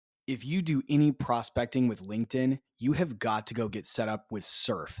If you do any prospecting with LinkedIn, you have got to go get set up with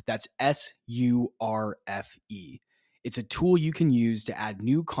Surf. That's SURFE. It's a tool you can use to add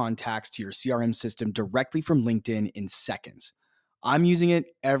new contacts to your CRM system directly from LinkedIn in seconds. I'm using it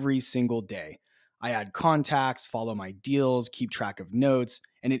every single day. I add contacts, follow my deals, keep track of notes,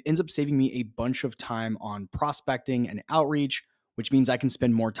 and it ends up saving me a bunch of time on prospecting and outreach, which means I can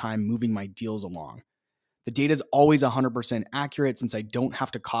spend more time moving my deals along. The data is always 100% accurate since I don't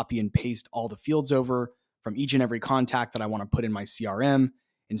have to copy and paste all the fields over from each and every contact that I want to put in my CRM.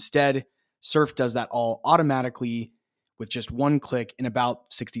 Instead, Surf does that all automatically with just one click in about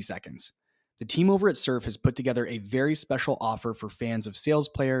 60 seconds. The team over at Surf has put together a very special offer for fans of sales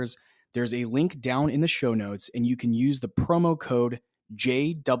players. There's a link down in the show notes, and you can use the promo code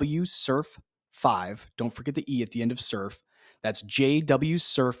JWSurf5. Don't forget the E at the end of Surf. That's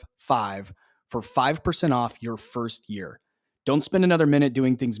JWSurf5 for 5% off your first year. Don't spend another minute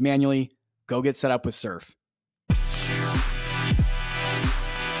doing things manually. Go get set up with Surf.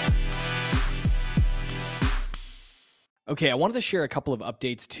 Okay, I wanted to share a couple of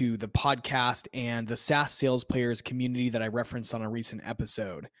updates to the podcast and the SaaS sales players community that I referenced on a recent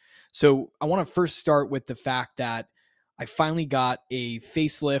episode. So I want to first start with the fact that I finally got a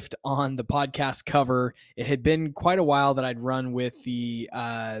facelift on the podcast cover. It had been quite a while that I'd run with the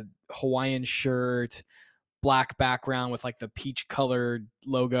Hawaiian shirt, black background with like the peach colored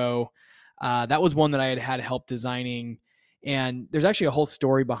logo. That was one that I had help designing. And there's actually a whole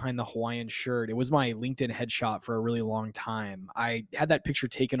story behind the Hawaiian shirt. It was my LinkedIn headshot for a really long time. I had that picture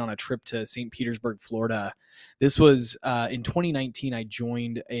taken on a trip to St. Petersburg, Florida. This was in 2019. I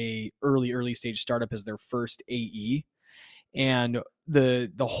joined a early stage startup as their first AE. And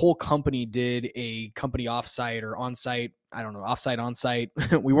the whole company did a company offsite or onsite. I don't know, offsite,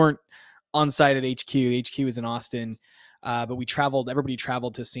 onsite. We weren't onsite at HQ. HQ is in Austin. But everybody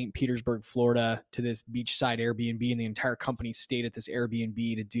traveled to St. Petersburg, Florida to this beachside Airbnb, and the entire company stayed at this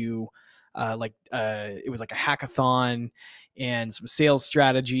Airbnb to do it was like a hackathon and some sales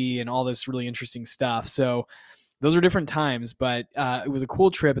strategy and all this really interesting stuff. So those were different times, but it was a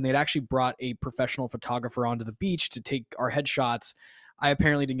cool trip, and they'd actually brought a professional photographer onto the beach to take our headshots. I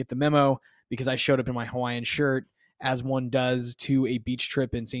apparently didn't get the memo because I showed up in my Hawaiian shirt, as one does to a beach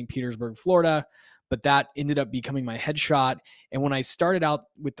trip in St. Petersburg, Florida. But that ended up becoming my headshot. And when I started out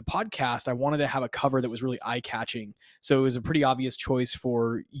with the podcast, I wanted to have a cover that was really eye-catching. So it was a pretty obvious choice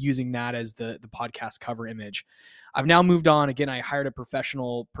for using that as the podcast cover image. I've now moved on. Again, I hired a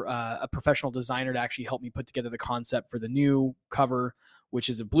professional designer to actually help me put together the concept for the new cover, which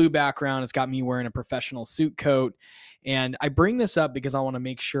is a blue background. It's got me wearing a professional suit coat. And I bring this up because I want to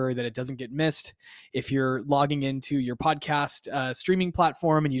make sure that it doesn't get missed. If you're logging into your podcast streaming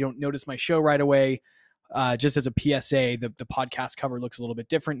platform and you don't notice my show right away, just as a PSA, the podcast cover looks a little bit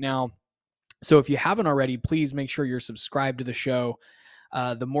different now. So if you haven't already, please make sure you're subscribed to the show.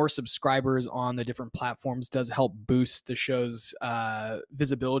 The more subscribers on the different platforms does help boost the show's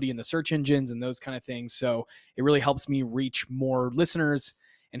visibility in the search engines and those kind of things. So it really helps me reach more listeners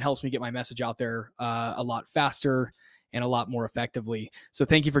and helps me get my message out there a lot faster and a lot more effectively. So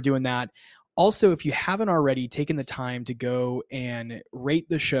thank you for doing that. Also, if you haven't already taken the time to go and rate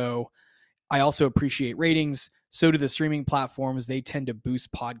the show, I also appreciate ratings. So do the streaming platforms. They tend to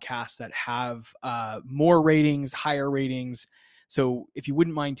boost podcasts that have more ratings, higher ratings. So if you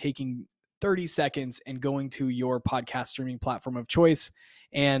wouldn't mind taking 30 seconds and going to your podcast streaming platform of choice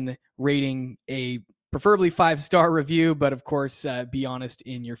and rating a preferably 5-star review, but of course, be honest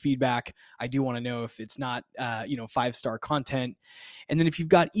in your feedback. I do want to know if it's not, 5-star content. And then if you've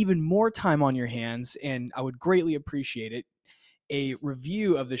got even more time on your hands, and I would greatly appreciate it, a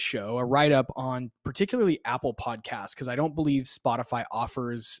review of the show, a write-up on particularly Apple Podcasts, because I don't believe Spotify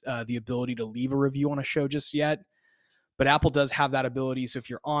offers the ability to leave a review on a show just yet. But Apple does have that ability. So if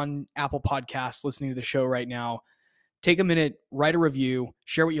you're on Apple Podcasts listening to the show right now, take a minute, write a review,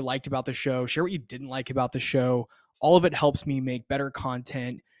 share what you liked about the show, share what you didn't like about the show. All of it helps me make better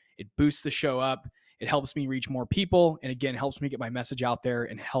content. It boosts the show up. It helps me reach more people. And again, helps me get my message out there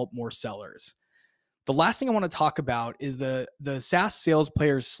and help more sellers. The last thing I want to talk about is the SaaS Sales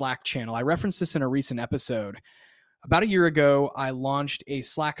Players Slack channel. I referenced this in a recent episode. About a year ago, I launched a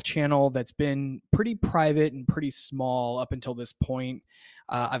Slack channel that's been pretty private and pretty small up until this point.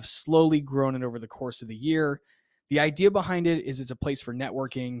 I've slowly grown it over the course of the year. The idea behind it is it's a place for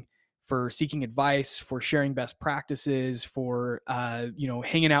networking, for seeking advice, for sharing best practices, for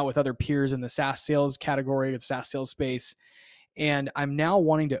hanging out with other peers in the SaaS sales category, the SaaS sales space. And I'm now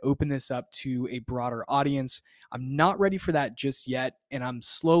wanting to open this up to a broader audience. I'm not ready for that just yet, and I'm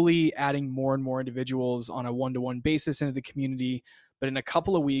slowly adding more and more individuals on a one-to-one basis into the community. But in a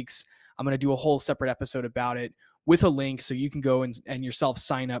couple of weeks, I'm going to do a whole separate episode about it with a link so you can go and yourself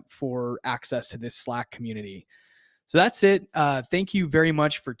sign up for access to this Slack community. So that's it. Thank you very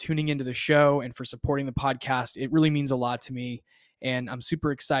much for tuning into the show and for supporting the podcast. It really means a lot to me, and I'm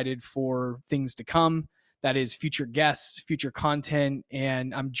super excited for things to come. That is future guests, future content,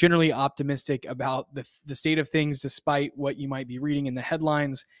 and I'm generally optimistic about the state of things despite what you might be reading in the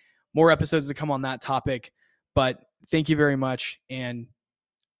headlines. More episodes to come on that topic, but thank you very much and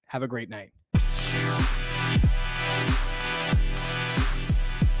have a great night.